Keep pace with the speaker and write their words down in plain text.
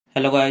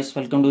Hello guys,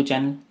 welcome to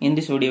channel. In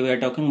this video we are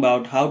talking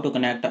about how to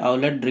connect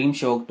Owlet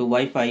Dreamshock to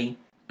Wi-Fi.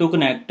 To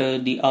connect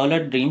the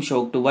Owlet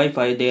Dreamshock to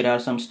Wi-Fi, there are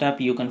some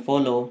steps you can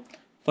follow.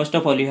 First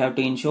of all, you have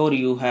to ensure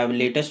you have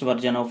latest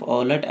version of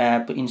Owlet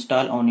app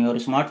installed on your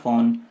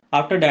smartphone.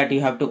 After that,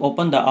 you have to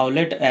open the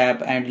Owlet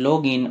app and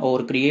log in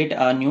or create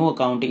a new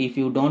account if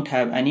you don't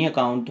have any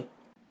account.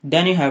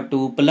 Then you have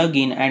to plug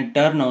in and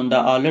turn on the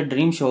Owlet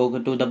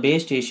Dreamshock to the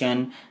base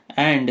station,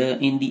 and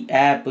in the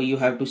app you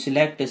have to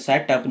select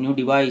set up new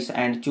device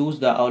and choose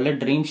the Owlet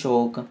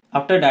Dreamshock.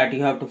 After that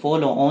you have to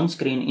follow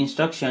on-screen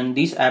instruction.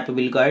 This app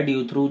will guide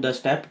you through the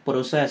step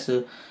process.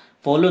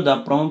 Follow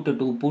the prompt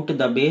to put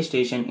the base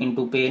station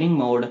into pairing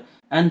mode,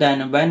 and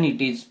then when it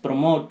is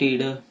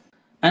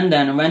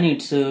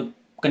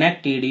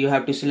connected, you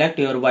have to select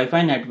your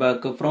Wi-Fi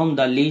network from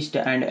the list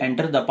and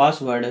enter the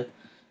password.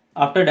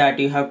 After that,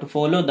 you have to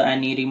follow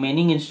any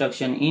remaining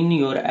instruction in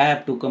your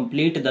app to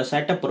complete the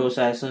setup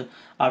process.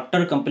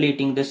 After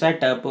completing the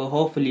setup,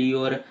 hopefully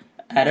your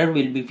error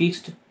will be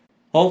fixed.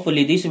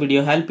 Hopefully this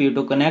video help you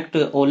to connect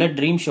Owlet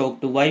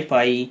Dreamshock to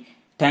Wi-Fi.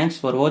 Thanks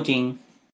for watching.